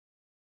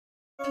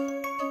Hello,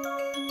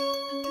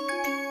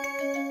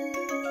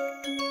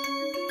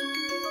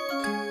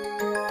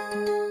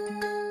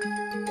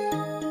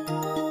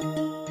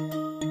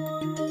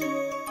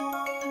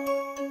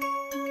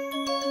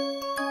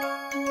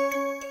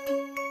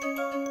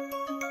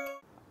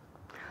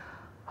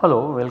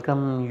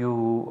 welcome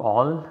you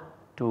all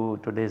to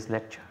today's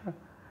lecture.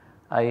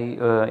 I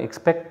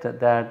expect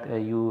that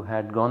you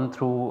had gone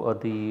through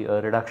the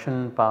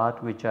reduction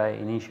part which I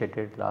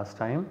initiated last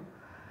time.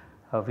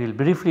 We will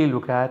briefly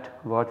look at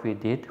what we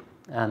did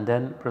and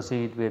then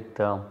proceed with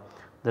the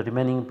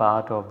remaining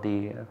part of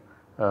the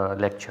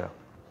lecture.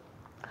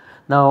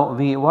 Now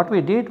what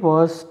we did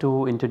was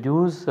to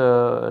introduce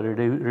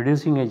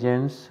reducing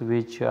agents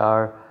which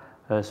are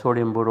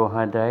sodium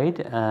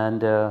borohydride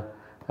and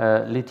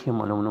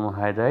lithium aluminum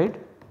hydride,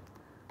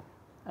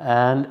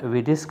 and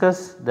we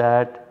discussed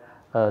that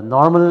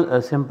normal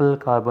simple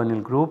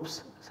carbonyl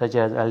groups such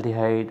as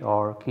aldehyde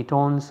or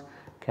ketones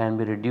can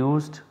be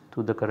reduced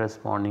to the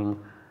corresponding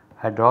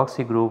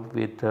hydroxy group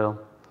with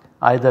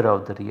either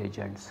of the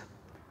reagents.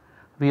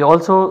 We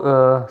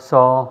also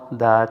saw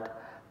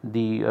that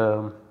the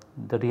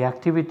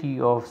reactivity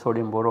of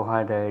sodium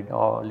borohydride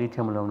or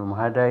lithium aluminum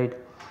hydride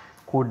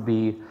could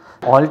be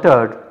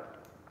altered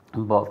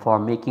for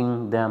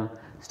making them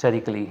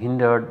sterically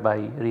hindered by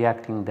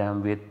reacting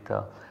them with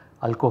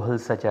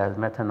alcohols such as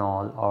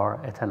methanol or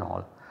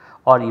ethanol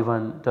or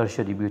even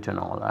tertiary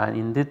butanol, and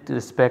in this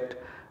respect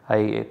I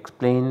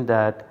explained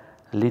that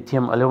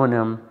lithium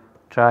aluminum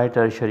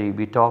tri-tertiary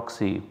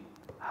butoxy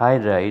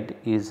hydride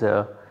is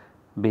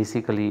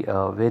basically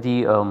a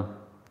very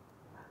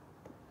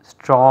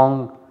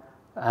strong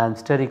and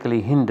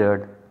sterically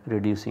hindered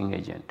reducing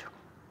agent.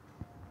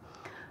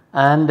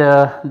 And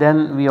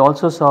then we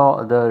also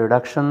saw the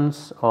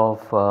reductions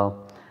of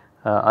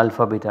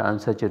alpha beta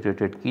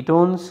unsaturated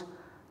ketones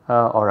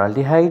or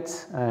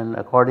aldehydes, and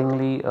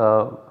accordingly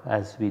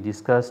as we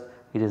discussed,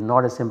 it is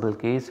not a simple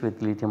case with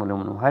lithium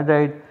aluminum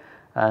hydride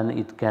and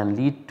it can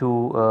lead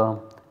to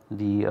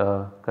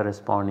the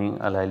corresponding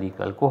allylic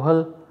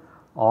alcohol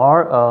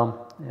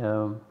or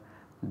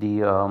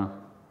the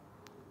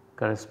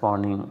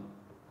corresponding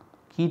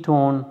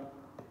ketone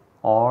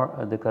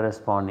or the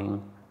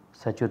corresponding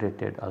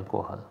saturated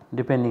alcohol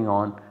depending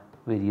on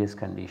various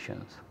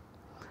conditions.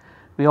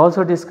 We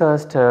also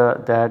discussed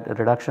that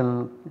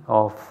reduction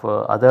of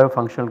other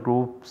functional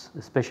groups,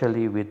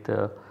 especially with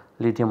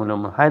lithium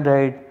aluminum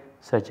hydride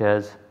such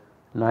as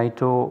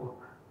nitro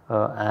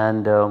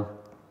and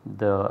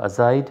the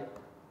azide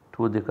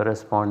to the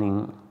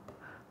corresponding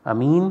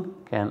amine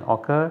can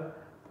occur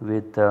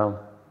with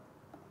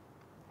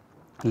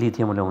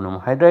lithium aluminum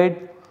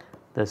hydride.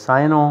 The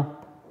cyano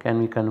can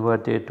be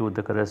converted to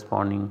the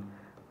corresponding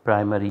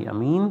primary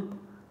amine,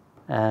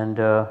 and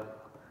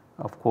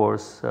of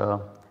course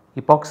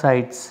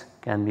epoxides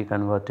can be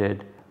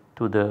converted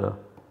to the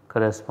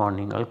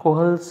corresponding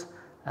alcohols,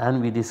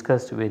 and we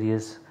discussed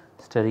various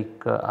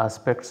steric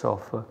aspects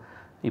of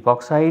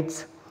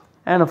epoxides,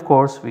 and of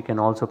course we can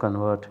also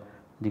convert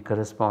the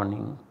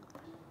corresponding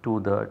to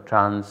the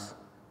trans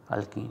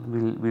alkene.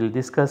 We will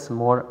discuss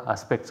more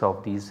aspects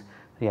of these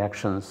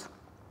reactions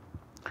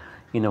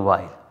in a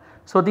while.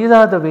 So these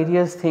are the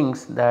various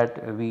things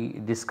that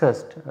we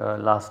discussed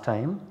last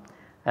time,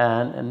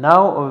 and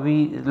now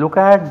we look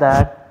at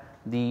that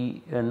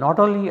the not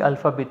only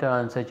alpha beta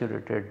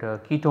unsaturated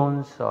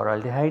ketones or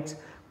aldehydes,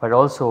 but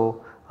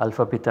also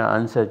alpha beta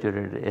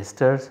unsaturated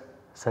esters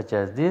such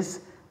as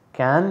this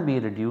can be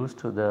reduced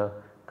to the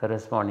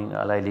corresponding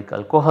allylic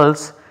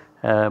alcohols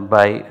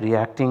by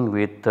reacting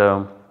with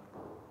the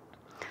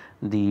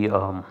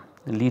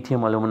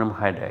lithium aluminum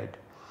hydride.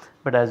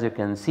 But as you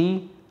can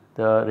see,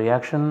 the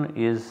reaction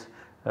is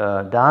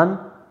done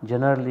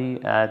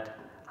generally at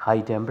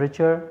high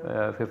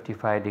temperature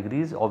 55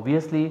 degrees,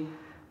 obviously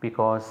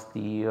because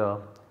the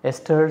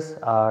esters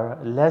are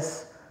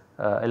less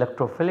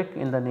electrophilic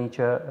in the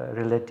nature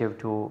relative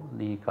to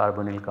the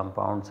carbonyl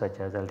compounds such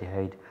as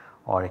aldehyde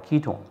or a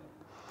ketone.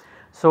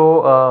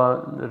 So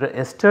the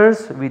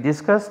esters, we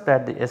discussed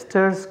that the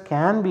esters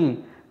can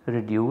be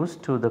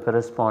reduced to the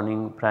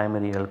corresponding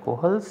primary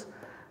alcohols.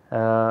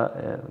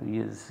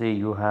 You say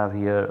you have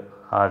here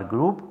R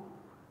group,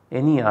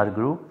 any R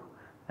group,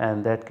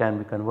 and that can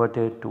be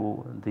converted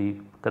to the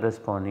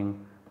corresponding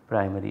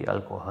primary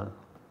alcohol.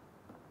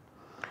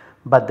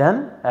 But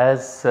then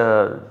as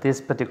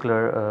this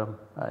particular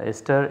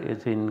ester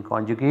is in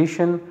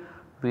conjugation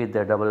with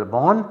the double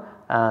bond,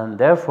 and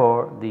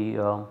therefore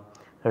the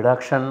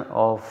reduction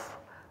of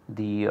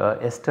the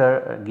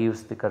ester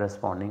gives the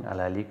corresponding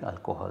allylic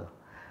alcohol.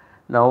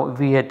 Now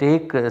we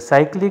take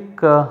cyclic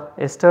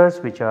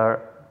esters which are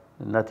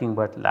nothing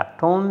but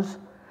lactones,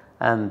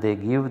 and they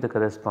give the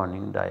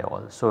corresponding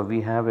diol. So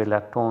we have a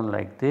lactone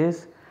like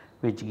this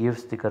which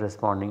gives the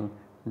corresponding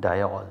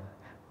diol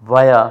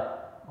via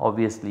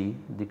obviously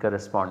the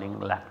corresponding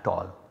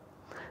lactol.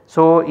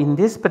 So in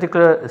this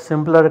particular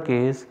simpler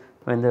case,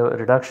 when the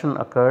reduction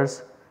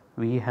occurs,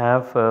 we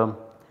have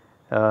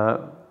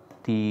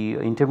the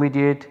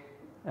intermediate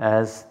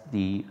as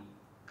the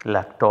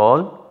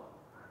lactol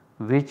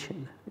which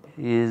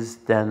is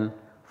then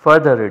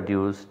further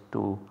reduced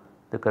to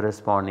the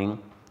corresponding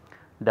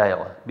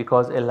diol,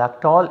 because a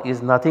lactol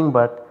is nothing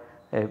but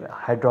a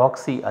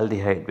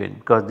hydroxyaldehyde,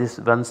 because this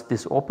once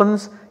this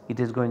opens it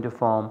is going to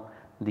form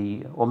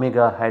the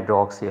omega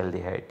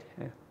hydroxyaldehyde.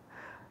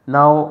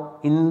 Now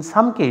in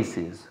some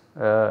cases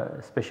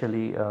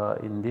especially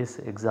in this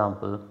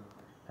example,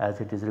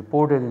 as it is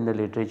reported in the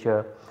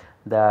literature,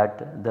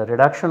 that the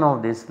reduction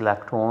of this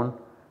lactone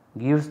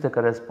gives the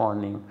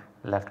corresponding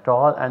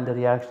lactol and the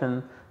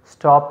reaction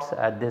stops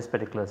at this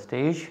particular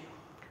stage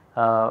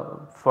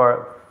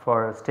for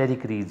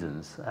steric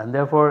reasons, and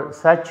therefore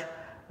such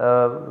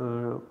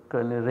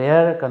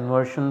rare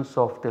conversions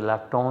of the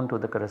lactone to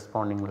the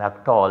corresponding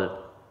lactol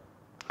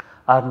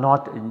are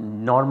not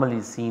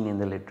normally seen in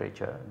the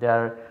literature. They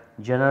are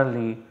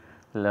generally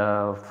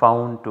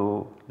found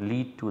to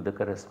lead to the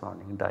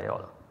corresponding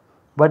diol.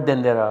 But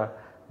then there are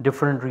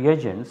different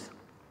reagents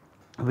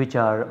which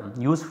are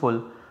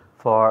useful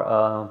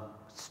for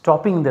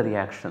stopping the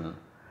reaction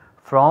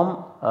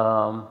from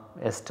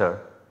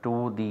ester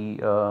to the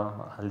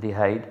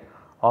aldehyde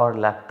or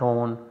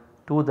lactone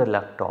to the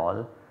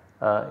lactol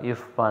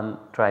if one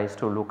tries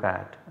to look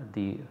at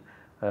the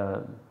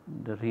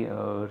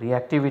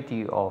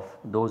reactivity of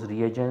those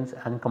reagents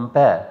and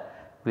compare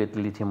with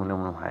lithium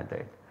aluminum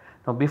hydride.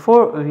 Now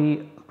before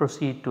we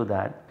proceed to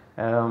that,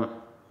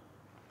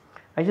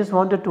 I just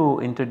wanted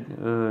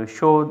to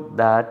show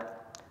that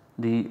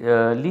the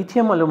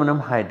lithium aluminum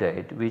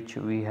hydride which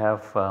we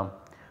have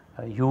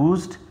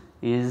used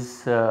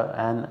is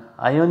an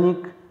ionic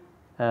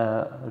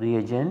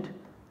reagent,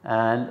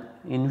 and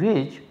in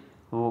which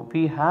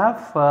we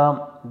have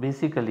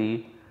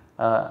basically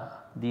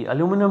the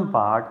aluminum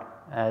part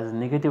as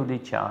negatively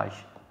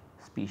charged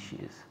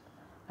species,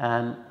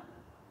 and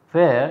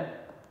where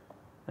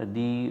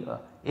the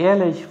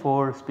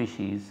AlH4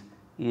 species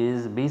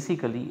is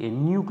basically a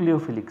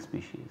nucleophilic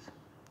species.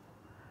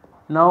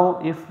 Now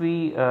if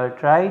we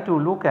try to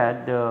look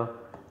at the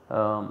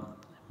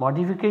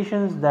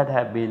modifications that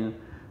have been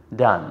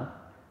done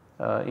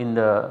in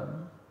the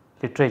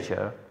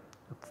literature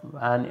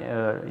and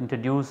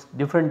introduce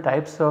different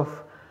types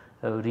of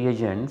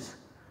reagents,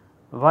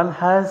 one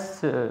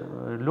has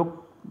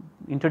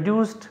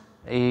introduced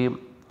a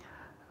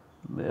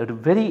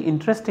very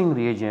interesting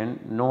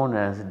reagent known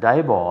as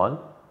DIBAL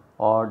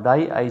or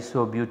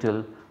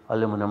diisobutyl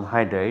aluminum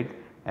hydride,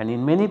 and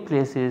in many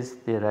places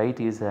they write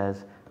it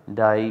as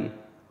DIBAL-H,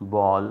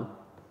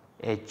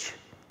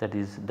 that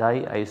is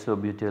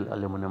diisobutyl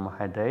aluminum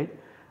hydride,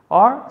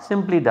 or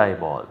simply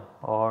DIBAL,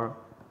 or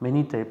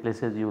many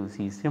places you will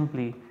see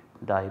simply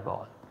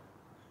DIBAL.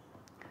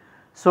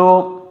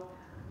 So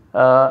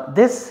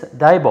this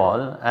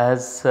DIBAL,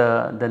 as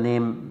the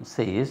name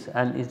says,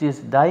 and it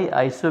is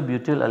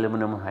diisobutyl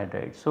aluminum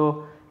hydride.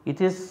 So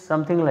it is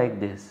something like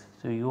this.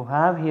 So you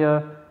have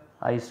here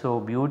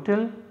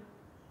isobutyl,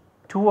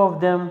 2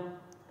 of them,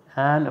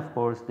 and of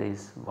course there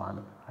is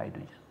one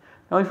hydrogen.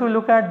 Now if you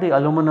look at the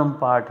aluminum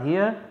part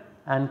here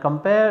and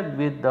compare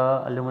with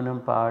the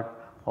aluminum part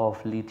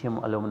of lithium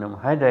aluminum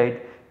hydride,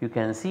 you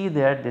can see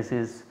that this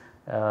is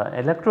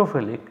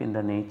electrophilic in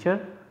the nature,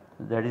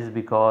 that is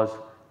because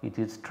it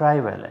is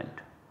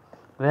trivalent,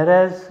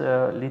 whereas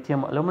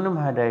lithium aluminum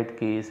hydride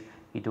case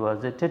it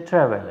was a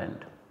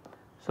tetravalent.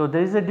 So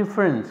there is a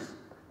difference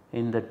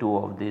in the 2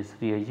 of these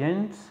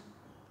reagents,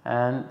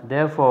 and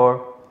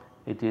therefore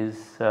it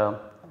is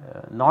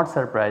not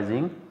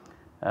surprising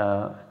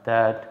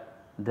that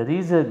there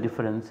is a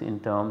difference in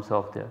terms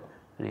of the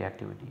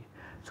reactivity.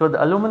 So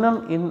the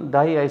aluminum in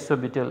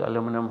diisobutyl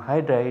aluminum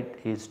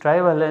hydride is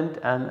trivalent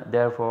and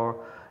therefore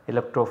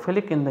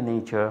electrophilic in the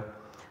nature,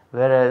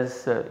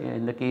 whereas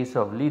in the case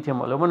of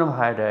lithium aluminum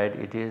hydride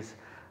it is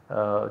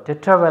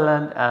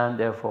tetravalent and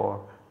therefore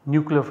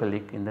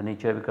nucleophilic in the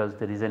nature, because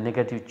there is a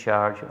negative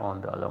charge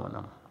on the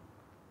aluminum.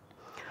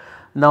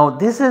 Now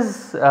this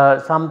is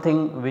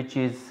something which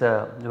is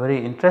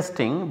very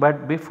interesting,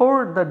 but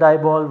before the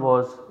DIBAL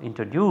was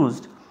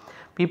introduced,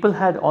 people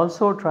had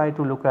also tried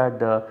to look at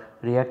the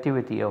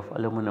reactivity of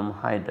aluminum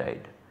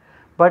hydride,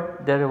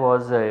 but there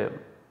was a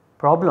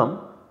problem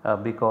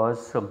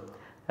because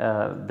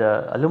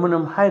the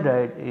aluminum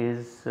hydride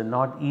is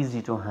not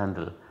easy to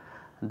handle.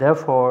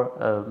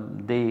 Therefore,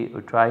 they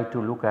try to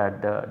look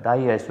at the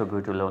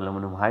diisobutyl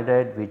aluminum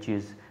hydride, which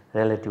is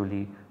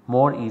relatively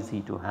more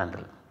easy to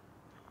handle.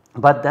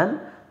 But then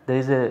there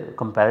is a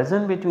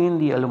comparison between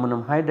the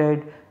aluminum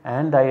hydride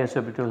and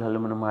diisobutyl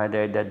aluminum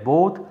hydride, that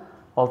both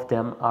of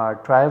them are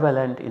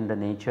trivalent in the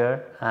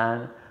nature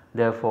and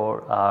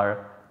therefore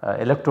are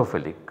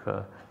electrophilic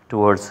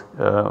towards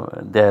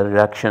their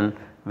reaction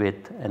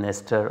with an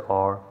ester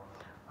or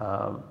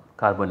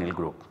carbonyl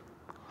group.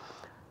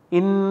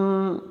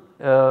 In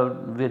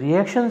the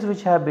reactions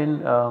which have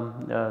been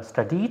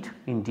studied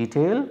in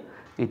detail,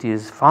 it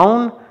is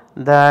found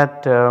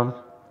that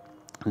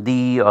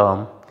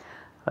the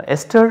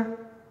ester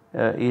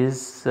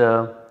is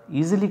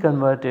easily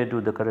converted to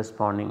the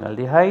corresponding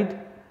aldehyde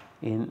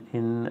in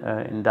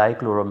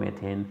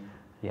dichloromethane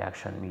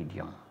reaction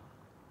medium.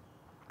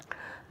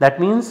 That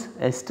means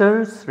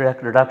esters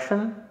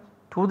reduction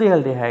to the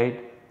aldehyde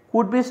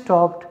could be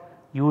stopped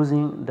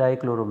using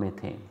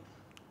dichloromethane.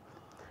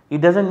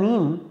 It does not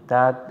mean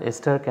that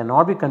ester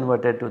cannot be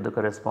converted to the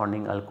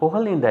corresponding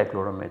alcohol in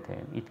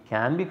dichloromethane. It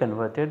can be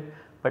converted,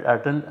 but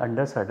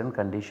under certain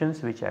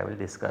conditions which I will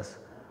discuss.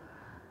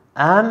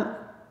 And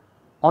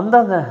on the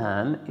other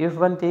hand, if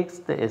one takes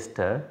the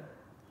ester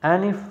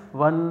and if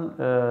one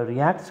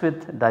reacts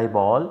with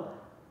DIBAL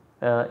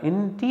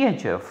in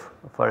THF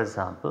for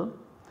example,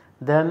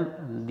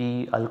 then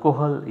the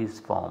alcohol is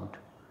formed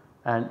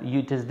and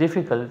it is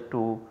difficult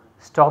to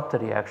stop the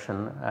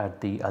reaction at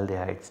the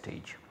aldehyde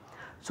stage.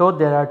 So,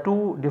 there are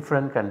two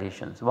different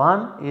conditions.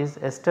 One is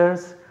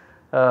esters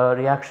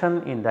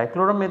reaction in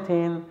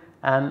dichloromethane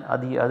and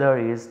the other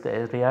is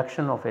the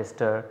reaction of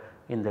ester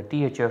in the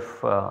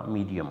THF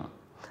medium.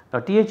 Now,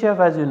 THF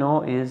as you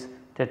know is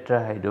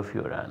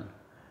tetrahydrofuran.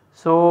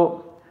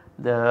 So,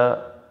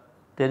 there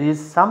is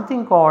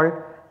something called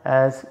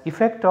as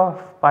effect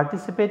of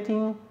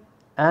participating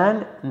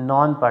and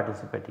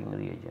non-participating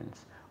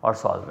reagents or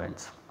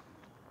solvents.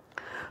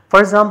 For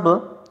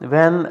example,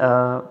 when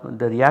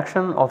the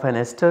reaction of an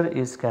ester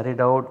is carried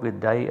out with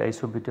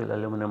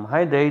diisobutylaluminum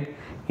hydride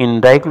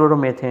in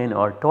dichloromethane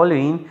or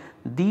toluene,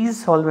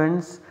 these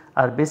solvents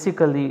are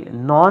basically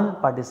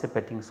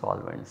non-participating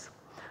solvents.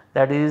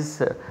 That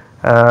is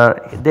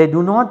they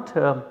do not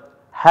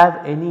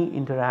have any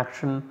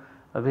interaction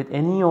with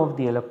any of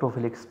the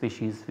electrophilic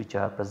species which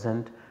are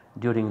present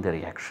during the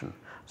reaction.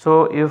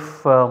 So,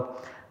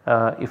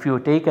 if you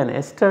take an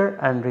ester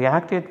and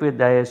react it with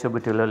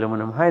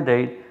diisobutylaluminum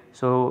hydride,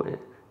 so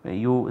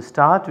you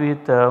start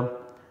with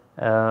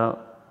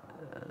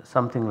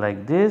something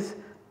like this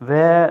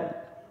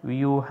where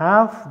you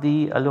have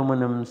the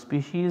aluminum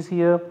species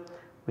here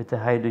with the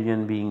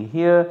hydrogen being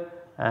here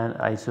and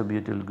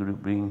isobutyl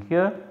group being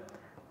here,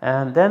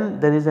 and then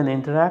there is an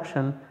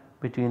interaction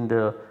between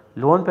the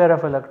lone pair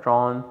of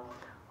electron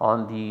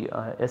on the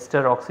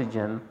ester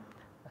oxygen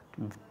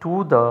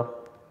to the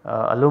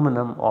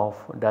aluminum of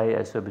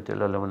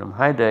diisobutylaluminum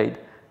hydride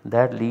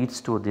that leads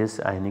to this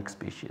ionic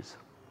species.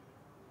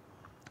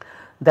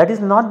 That is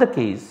not the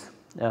case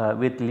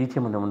with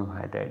lithium aluminum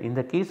hydride. In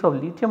the case of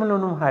lithium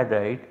aluminum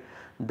hydride,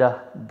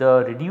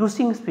 the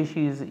reducing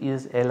species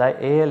is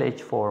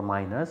AlH4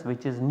 minus,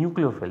 which is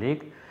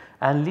nucleophilic,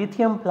 and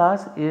lithium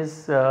plus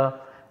is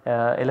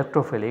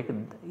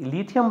electrophilic.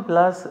 Lithium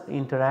plus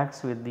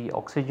interacts with the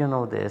oxygen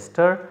of the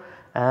ester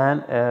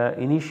and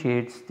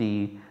initiates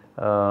the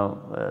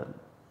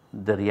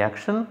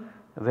reaction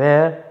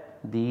where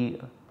the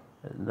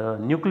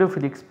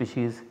nucleophilic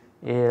species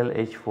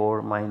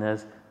AlH4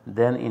 minus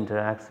then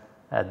interacts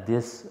at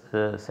this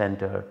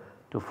center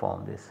to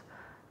form this.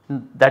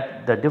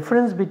 That the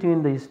difference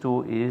between these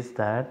two is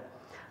that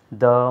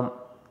the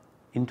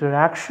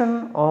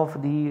interaction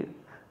of the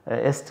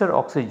ester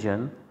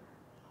oxygen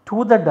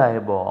to the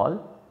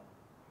DIBAL,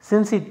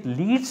 since it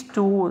leads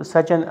to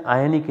such an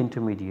ionic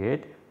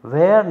intermediate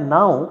where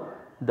now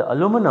the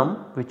aluminum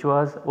which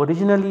was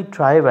originally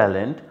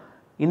trivalent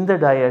in the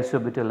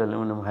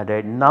diisobutylaluminum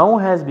hydride now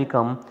has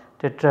become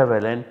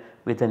tetravalent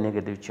with a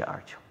negative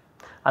charge,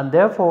 and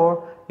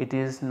therefore it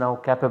is now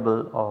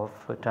capable of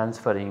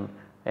transferring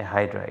a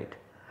hydride.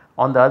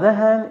 On the other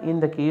hand, in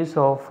the case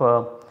of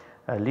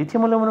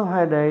lithium aluminum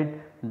hydride,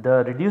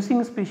 the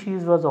reducing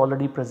species was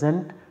already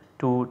present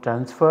to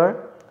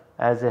transfer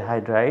as a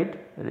hydride,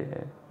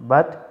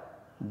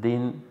 but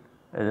then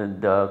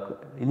the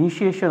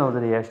initiation of the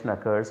reaction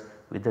occurs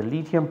with the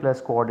lithium plus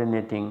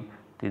coordinating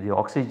to the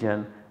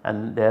oxygen,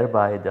 and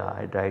thereby the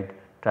hydride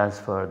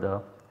transfer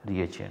the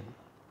reagent.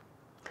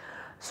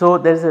 So,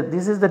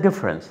 this is the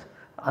difference.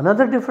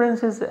 Another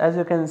difference is, as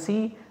you can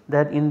see,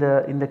 that in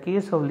the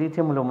case of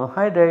lithium aluminum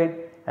hydride,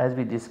 as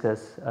we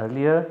discussed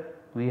earlier,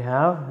 we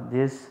have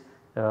this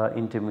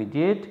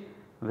intermediate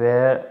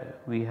where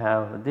we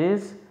have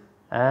this,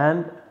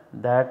 and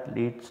that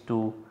leads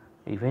to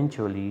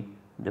eventually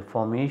the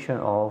formation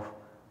of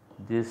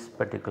this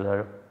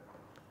particular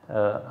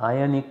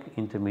ionic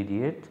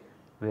intermediate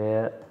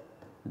where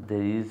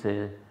there is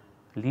a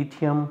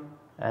lithium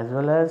as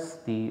well as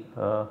the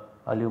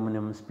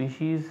aluminum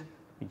species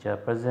which are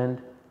present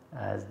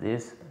as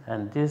this,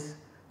 and this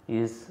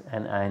is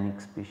an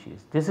ionic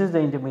species. This is the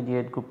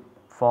intermediate group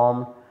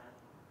formed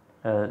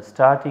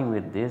starting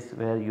with this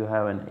where you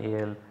have an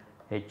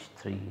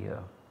AlH3 here.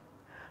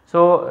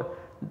 So,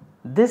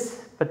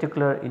 this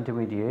particular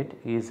intermediate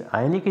is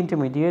ionic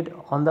intermediate.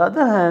 On the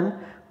other hand,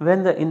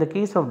 when in the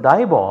case of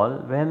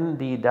DIBAL, when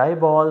the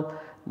DIBAL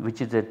which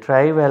is a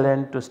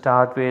trivalent to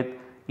start with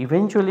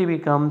eventually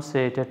becomes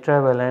a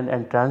tetravalent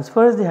and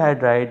transfers the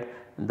hydride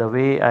the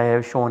way I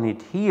have shown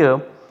it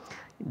here,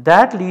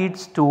 that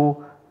leads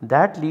to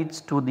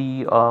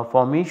the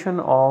formation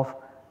of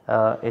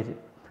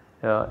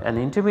an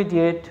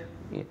intermediate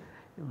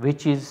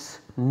which is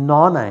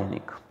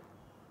non-ionic.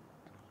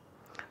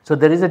 So,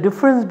 there is a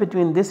difference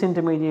between this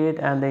intermediate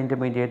and the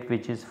intermediate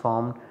which is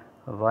formed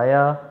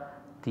via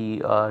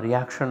the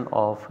reaction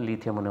of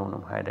lithium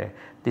aluminum hydride.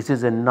 This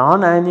is a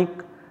non-ionic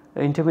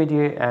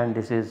intermediate and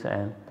this is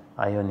an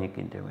ionic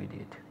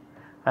intermediate.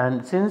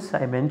 And since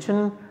I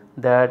mentioned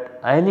that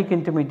ionic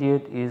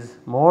intermediate is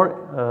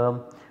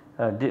more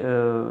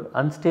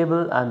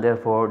unstable and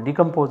therefore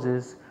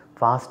decomposes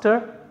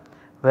faster,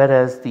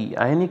 whereas the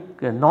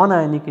ionic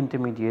non-ionic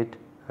intermediate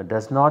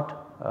does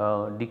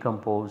not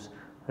decompose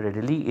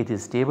readily. It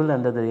is stable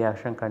under the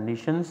reaction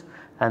conditions,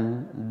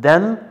 and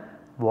then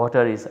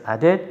water is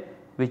added,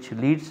 which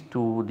leads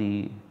to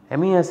the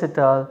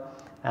hemiacetal,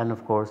 and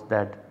of course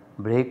that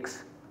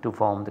breaks to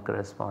form the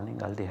corresponding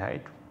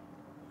aldehyde.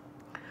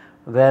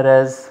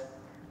 Whereas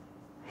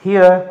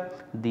here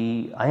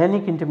the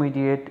ionic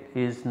intermediate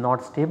is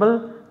not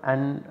stable,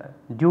 and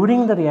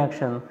during the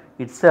reaction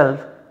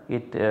itself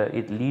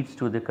it leads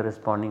to the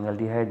corresponding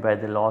aldehyde by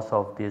the loss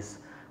of this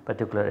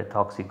particular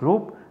ethoxy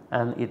group,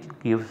 and it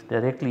gives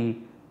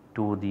directly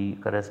to the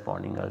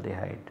corresponding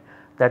aldehyde.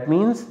 That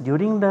means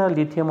during the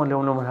lithium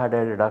aluminum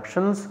hydride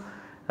reductions,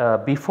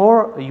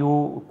 before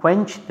you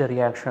quench the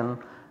reaction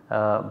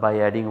by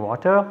adding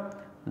water,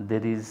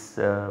 there is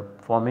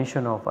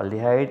formation of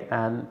aldehyde,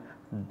 and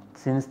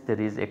since there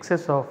is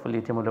excess of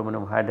lithium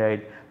aluminum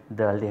hydride,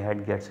 the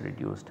aldehyde gets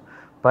reduced.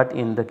 But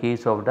in the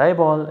case of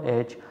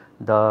DIBAL-H,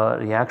 the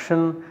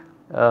reaction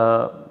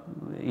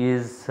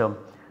is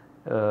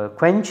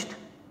quenched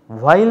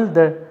while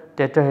the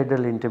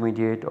tetrahedral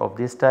intermediate of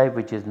this type,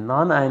 which is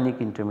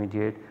non-ionic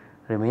intermediate,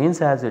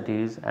 remains as it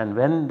is, and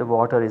when the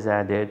water is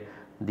added,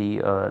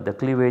 the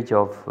cleavage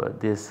of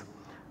this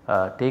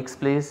takes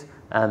place,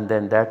 and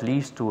then that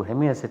leads to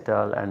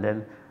hemiacetal, and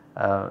then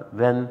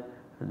when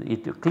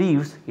it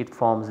cleaves it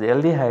forms the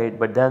aldehyde,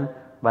 but then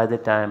by the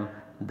time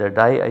the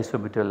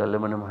diisobutyl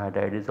aluminum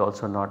hydride is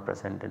also not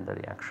present in the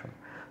reaction.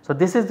 So,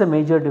 this is the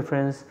major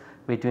difference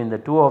between the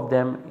two of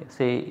them,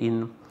 say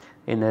in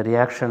a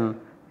reaction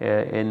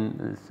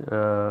in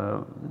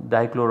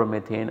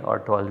dichloromethane or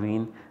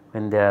toluene,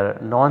 when they are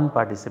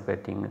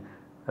non-participating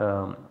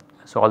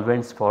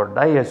solvents for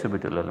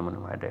diisobutyl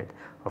aluminum hydride.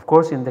 Of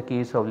course, in the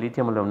case of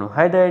lithium aluminum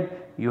hydride,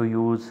 you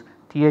use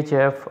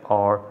THF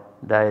or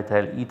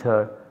diethyl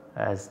ether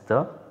as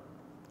the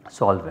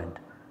solvent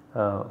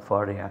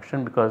for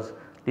reaction, because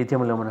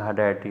lithium aluminum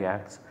hydride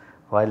reacts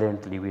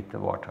violently with the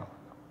water.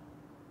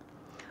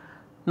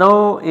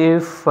 Now,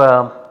 if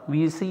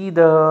we see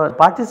the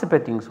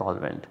participating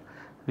solvent,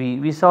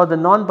 we saw the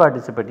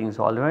non-participating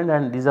solvent,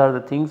 and these are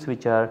the things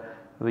which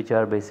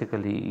are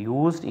basically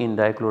used in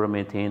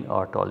dichloromethane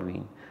or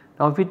toluene.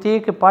 Now, if we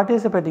take a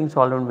participating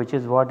solvent, which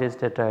is what is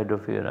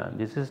tetrahydrofuran,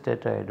 this is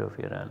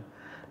tetrahydrofuran.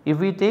 If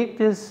we take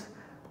this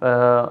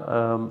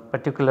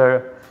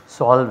particular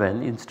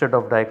solvent instead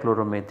of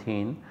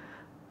dichloromethane,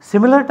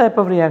 similar type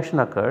of reaction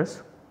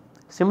occurs,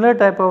 similar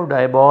type of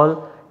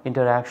diibal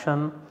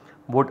interaction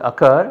would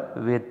occur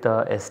with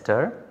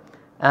ester,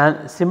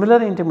 and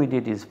similar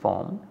intermediate is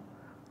formed.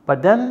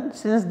 But then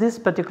since this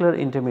particular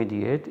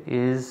intermediate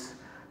is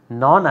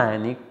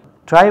non-ionic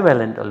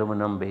trivalent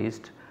aluminum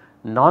based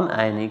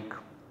non-ionic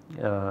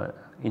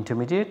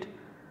intermediate,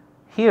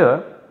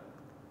 here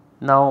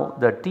now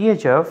the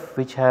THF,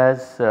 which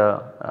has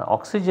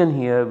oxygen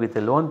here with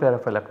a lone pair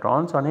of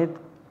electrons on it,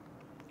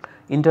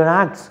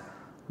 interacts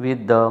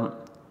with the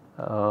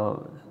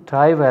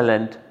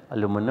trivalent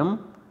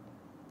aluminum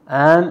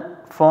and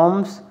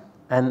forms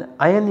an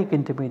ionic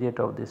intermediate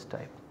of this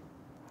type.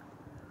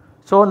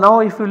 So, now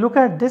if you look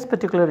at this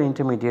particular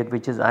intermediate,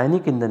 which is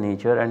ionic in the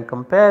nature, and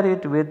compare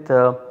it with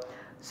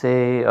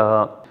say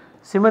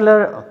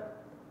similar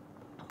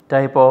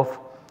type of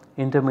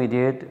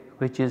intermediate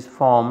which is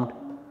formed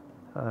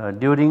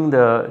during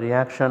the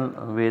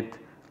reaction with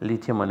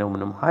lithium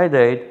aluminum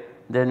hydride,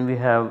 then we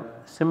have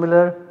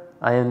similar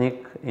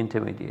ionic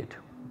intermediate.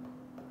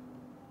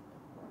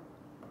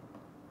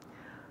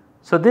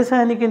 So, this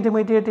ionic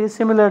intermediate is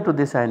similar to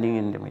this ionic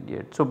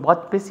intermediate. So,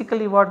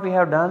 basically what we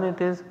have done, it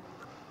is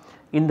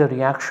in the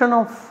reaction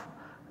of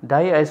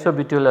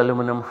diisobutyl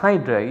aluminum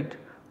hydride,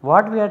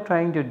 what we are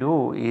trying to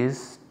do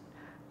is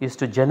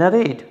to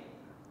generate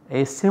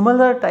a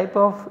similar type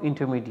of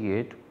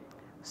intermediate,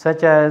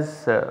 such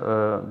as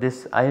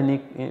this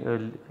ionic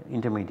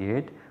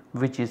intermediate,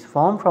 which is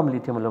formed from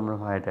lithium aluminum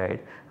hydride,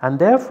 and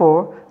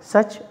therefore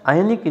such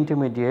ionic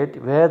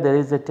intermediate where there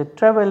is a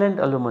tetravalent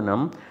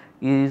aluminum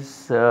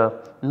is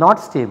not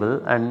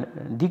stable and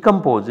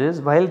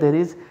decomposes while there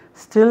is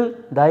still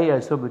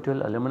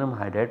diisobutyl aluminum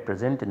hydride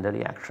present in the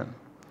reaction,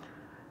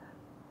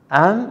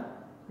 and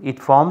it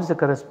forms the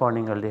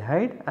corresponding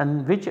aldehyde,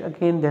 and which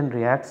again then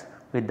reacts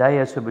with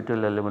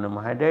diisobutyl aluminum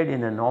hydride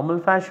in a normal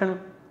fashion,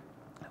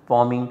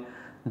 forming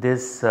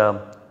this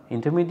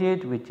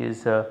intermediate, which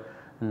is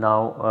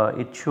now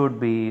it should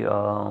be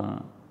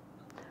a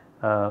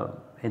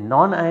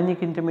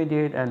non-ionic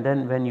intermediate, and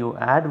then when you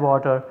add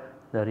water,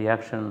 the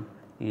reaction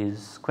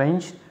is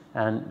quenched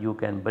and you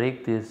can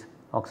break this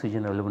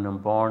oxygen aluminum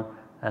bond,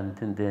 and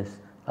then this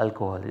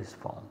alcohol is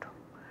formed.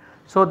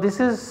 So, this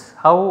is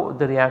how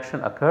the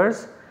reaction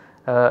occurs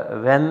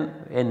when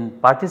in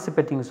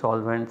participating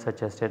solvent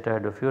such as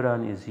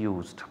tetrahydrofuran is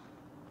used,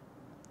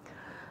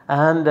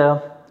 and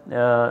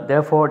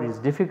therefore it is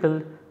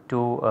difficult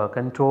to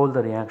control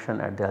the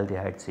reaction at the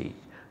aldehyde stage.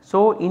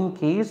 So, in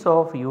case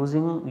of use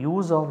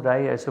of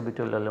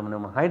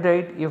diisobutylaluminum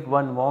hydride, if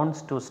one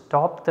wants to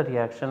stop the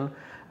reaction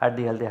at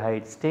the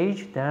aldehyde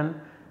stage, then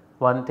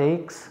one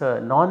takes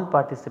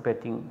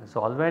non-participating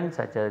solvents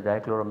such as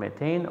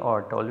dichloromethane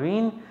or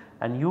toluene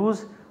and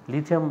use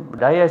lithium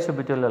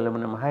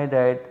diisobutylaluminum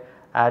hydride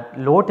at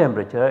low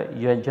temperature,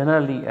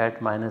 generally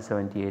at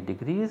 -78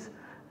 degrees,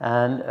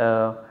 and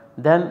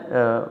then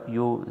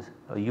you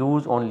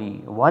use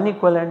only one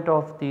equivalent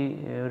of the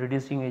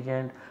reducing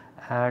agent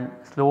and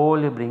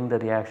slowly bring the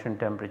reaction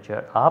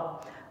temperature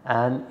up,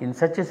 and in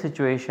such a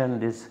situation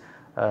this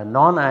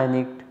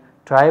non-ionic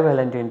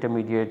trivalent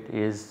intermediate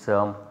is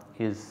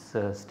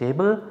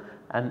stable,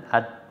 and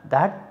at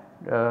that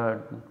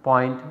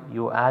point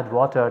you add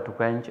water to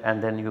quench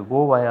and then you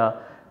go via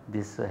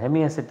this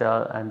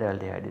hemiacetal and the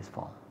aldehyde is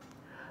formed.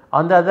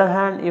 On the other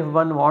hand, if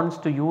one wants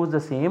to use the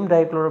same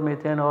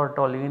dichloromethane or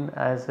toluene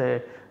as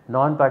a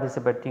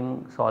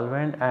non-participating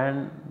solvent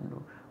and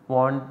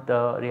want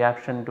the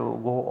reaction to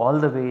go all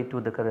the way to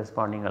the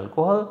corresponding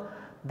alcohol,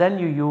 then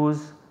you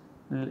use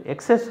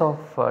excess of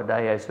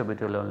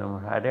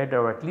diisobutylaluminum hydride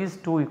or at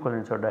least 2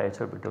 equivalents of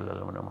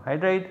diisobutylaluminum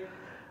hydride,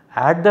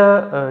 add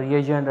the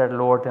reagent at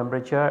lower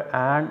temperature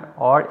and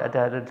or at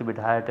a little bit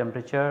higher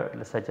temperature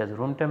such as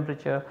room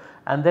temperature,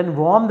 and then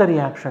warm the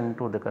reaction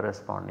to the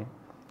corresponding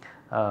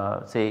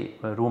say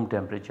room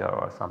temperature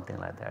or something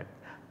like that.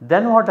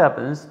 Then what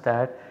happens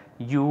that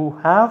you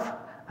have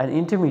an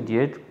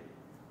intermediate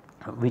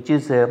which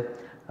is a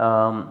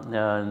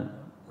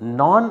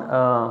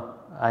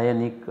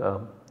non-ionic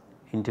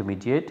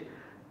intermediate.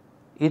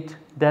 It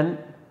then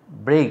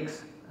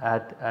breaks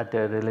at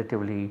a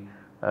relatively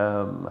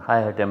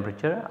higher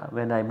temperature.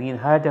 When I mean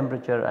higher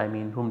temperature, I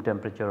mean room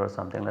temperature or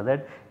something like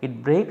that.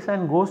 It breaks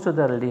and goes to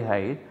the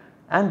aldehyde,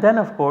 and then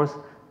of course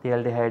the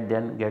aldehyde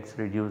then gets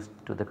reduced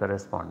to the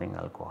corresponding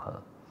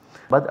alcohol.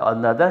 But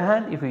on the other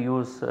hand, if you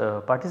use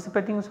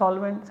participating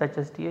solvent such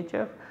as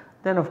THF,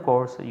 then of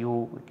course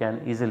you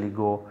can easily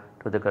go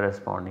to the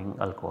corresponding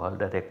alcohol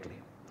directly.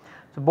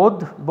 So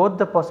both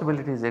the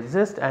possibilities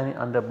exist, and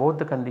under both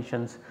the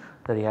conditions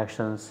the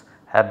reactions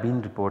have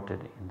been reported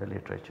in the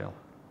literature.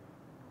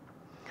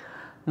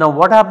 Now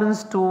what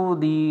happens to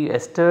the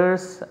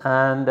esters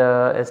and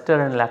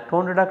ester and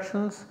lactone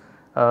reductions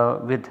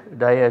with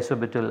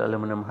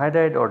diisobutylaluminum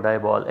hydride or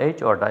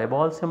DIBAL-H or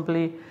DIBAL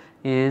simply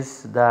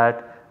is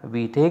that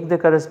we take the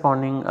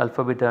corresponding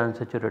alpha beta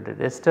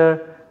unsaturated ester,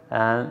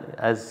 and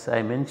as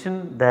I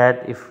mentioned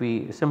that if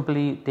we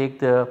simply take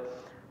the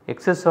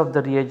excess of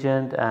the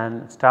reagent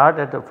and start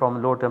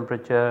from low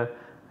temperature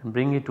and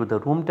bring it to the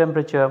room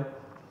temperature,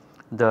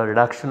 the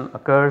reduction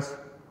occurs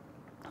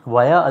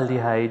via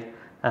aldehyde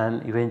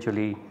and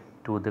eventually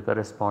to the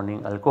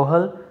corresponding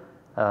alcohol,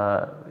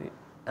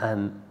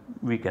 and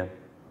we can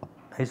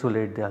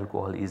isolate the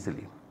alcohol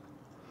easily.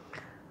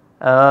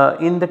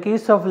 In the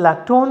case of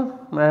lactone,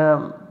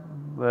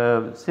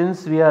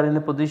 since we are in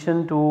a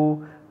position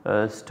to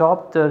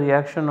stop the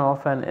reaction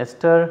of an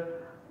ester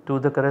to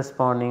the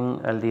corresponding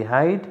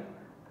aldehyde,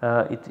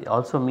 it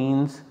also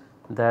means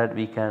that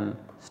we can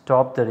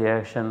stop the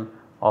reaction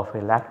of a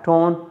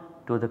lactone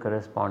to the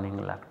corresponding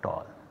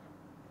lactol.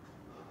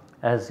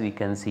 As we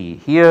can see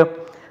here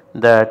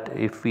that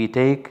if we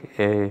take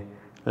a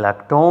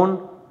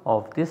lactone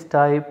of this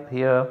type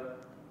here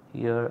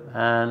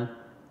and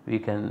we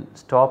can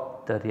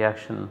stop the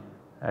reaction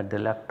at the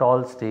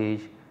lactol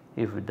stage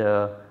if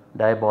the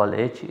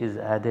DIBAL-H is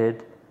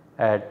added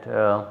at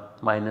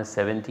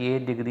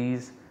 -78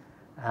 degrees,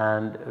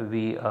 and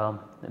we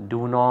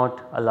do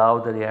not allow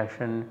the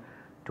reaction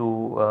to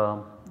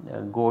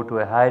go to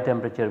a high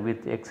temperature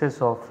with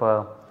excess of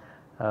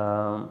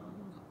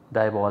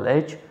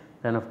DIBAL-H,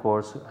 then of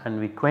course and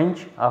we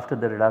quench after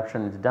the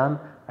reduction is done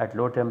at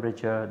low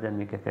temperature, then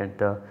we can get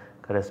the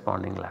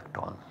corresponding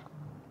lactone.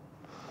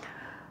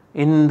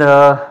 In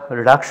the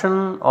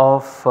reduction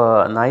of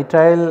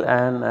nitrile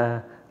and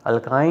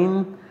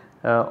alkyne,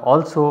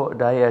 also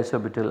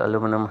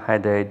diisobutylaluminum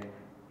hydride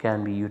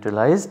can be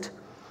utilized,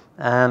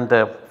 and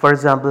for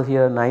example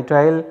here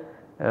nitrile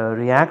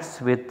reacts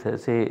with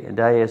say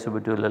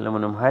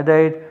diisobutylaluminum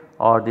hydride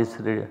or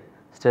this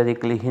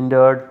sterically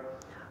hindered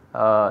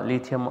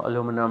lithium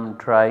aluminum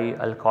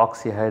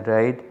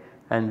trialkoxyhydride,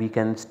 and we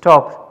can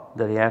stop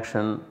the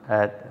reaction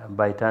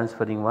by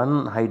transferring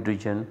one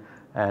hydrogen,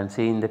 and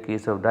say in the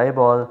case of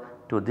DIBAL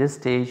to this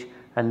stage,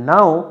 and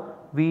now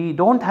we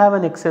do not have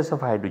an excess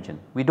of hydrogen.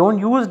 We do not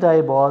use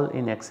DIBAL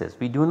in excess,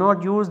 we do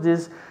not use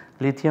this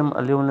lithium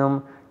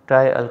aluminum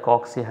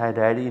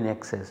trialkoxyhydride in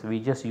excess, we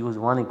just use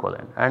one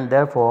equivalent, and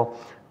therefore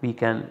we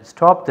can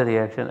stop the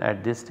reaction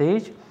at this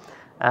stage.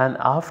 And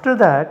after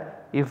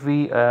that if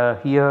we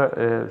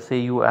here say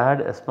you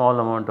add a small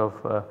amount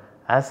of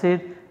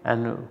acid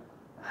and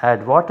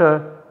add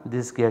water,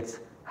 this gets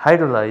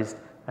hydrolyzed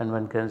and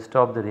one can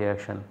stop the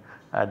reaction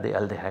at the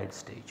aldehyde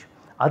stage.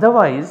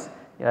 Otherwise,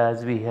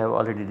 as we have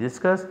already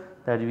discussed,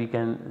 that we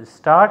can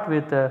start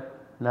with the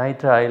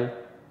nitrile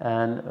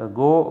and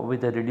go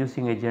with a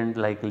reducing agent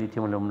like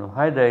lithium aluminum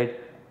hydride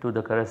to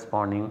the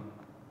corresponding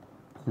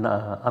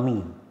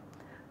amine.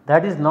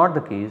 That is not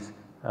the case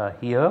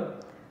here,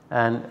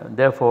 and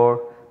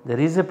therefore there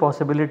is a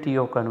possibility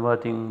of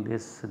converting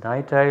this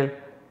nitrile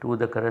to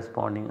the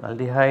corresponding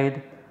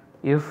aldehyde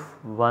if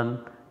one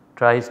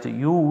tries to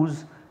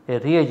use a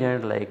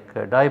reagent like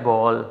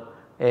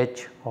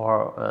DIBAL-H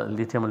or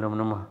lithium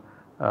aluminum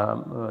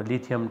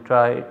lithium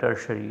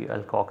tri-tertiary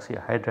alkoxy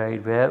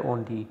hydride, where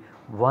only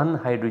one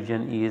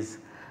hydrogen is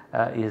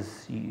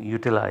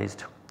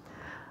utilized.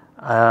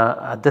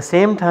 At the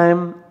same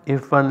time,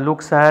 if one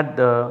looks at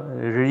the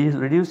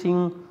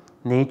reducing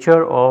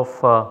nature of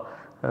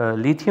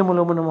lithium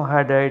aluminum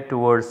hydride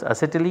towards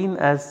acetylene,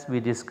 as we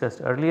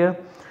discussed earlier,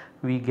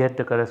 we get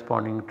the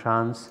corresponding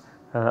trans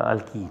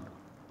alkene.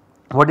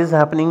 What is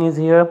happening is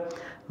here,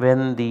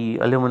 when the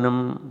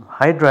aluminum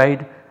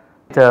hydride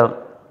with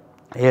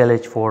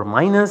ALH4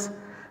 minus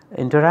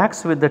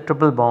interacts with the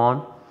triple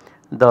bond,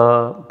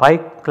 the pi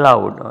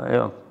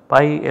cloud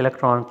pi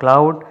electron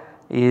cloud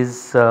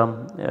is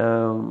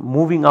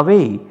moving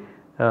away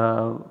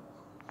to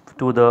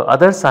the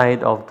other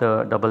side of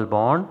the double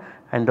bond,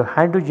 and the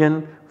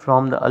hydrogen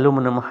from the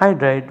aluminum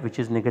hydride, which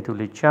is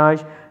negatively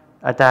charged,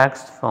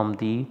 attacks from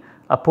the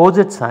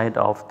opposite side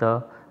of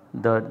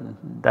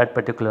that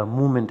particular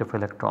movement of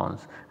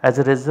electrons. As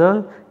a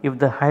result, if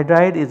the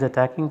hydride is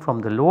attacking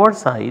from the lower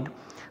side,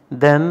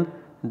 then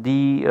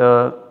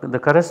the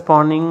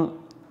corresponding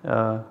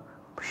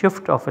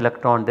shift of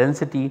electron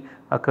density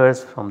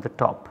occurs from the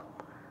top,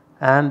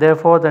 and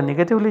therefore the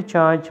negatively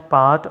charged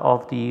part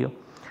of the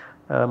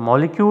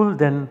molecule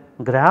then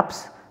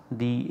grabs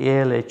the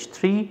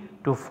ALH3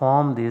 to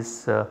form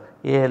this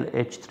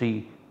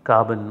ALH3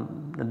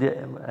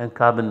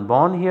 carbon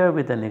bond here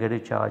with a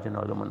negative charge on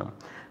aluminum.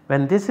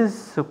 When this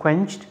is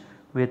quenched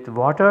with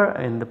water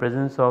in the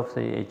presence of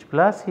say H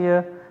plus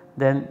here,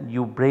 then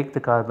you break the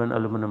carbon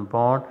aluminum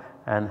bond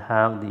and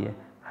have the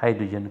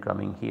hydrogen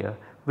coming here,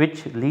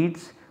 which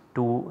leads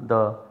to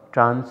the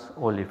trans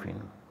olefin.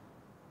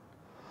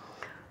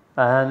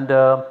 And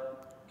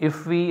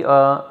if we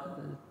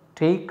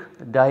take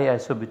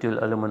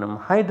diisobutyl aluminum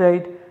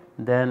hydride,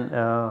 then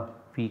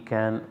we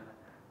can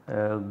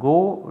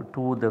go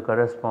to the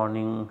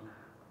corresponding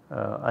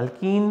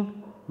alkene,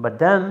 but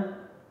then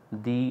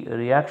the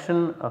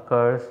reaction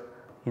occurs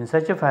in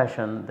such a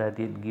fashion that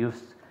it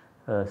gives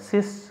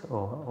cis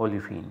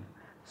olefin.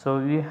 So,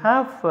 we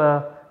have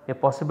a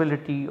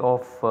possibility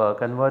of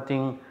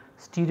converting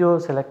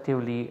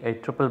stereoselectively a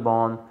triple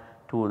bond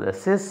to the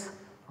cis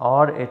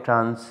or a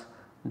trans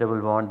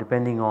double bond,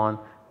 depending on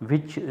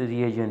which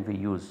reagent we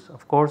use.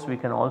 Of course, we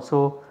can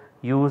also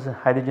use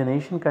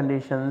hydrogenation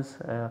conditions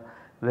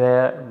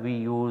where we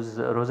use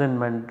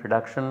Rosenmund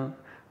reduction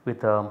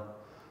with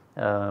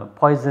a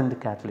poisoned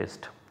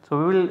catalyst. So,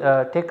 we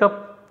will take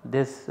up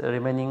this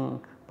remaining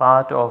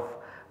part of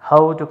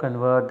how to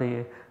convert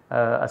the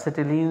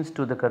acetylenes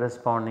to the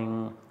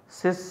corresponding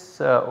cis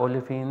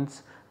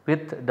olefins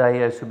with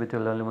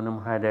diisobutyl aluminum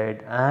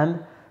hydride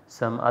and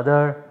some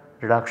other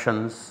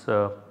reductions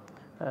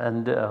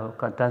and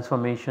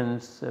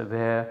transformations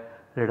where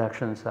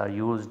reductions are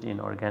used in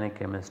organic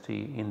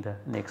chemistry in the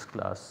next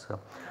class. So,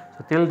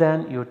 till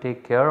then you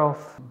take care of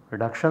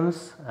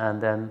reductions and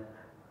then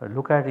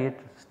look at it,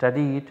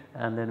 study it,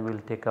 and then we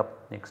will take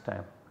up next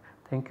time.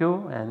 Thank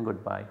you and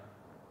goodbye.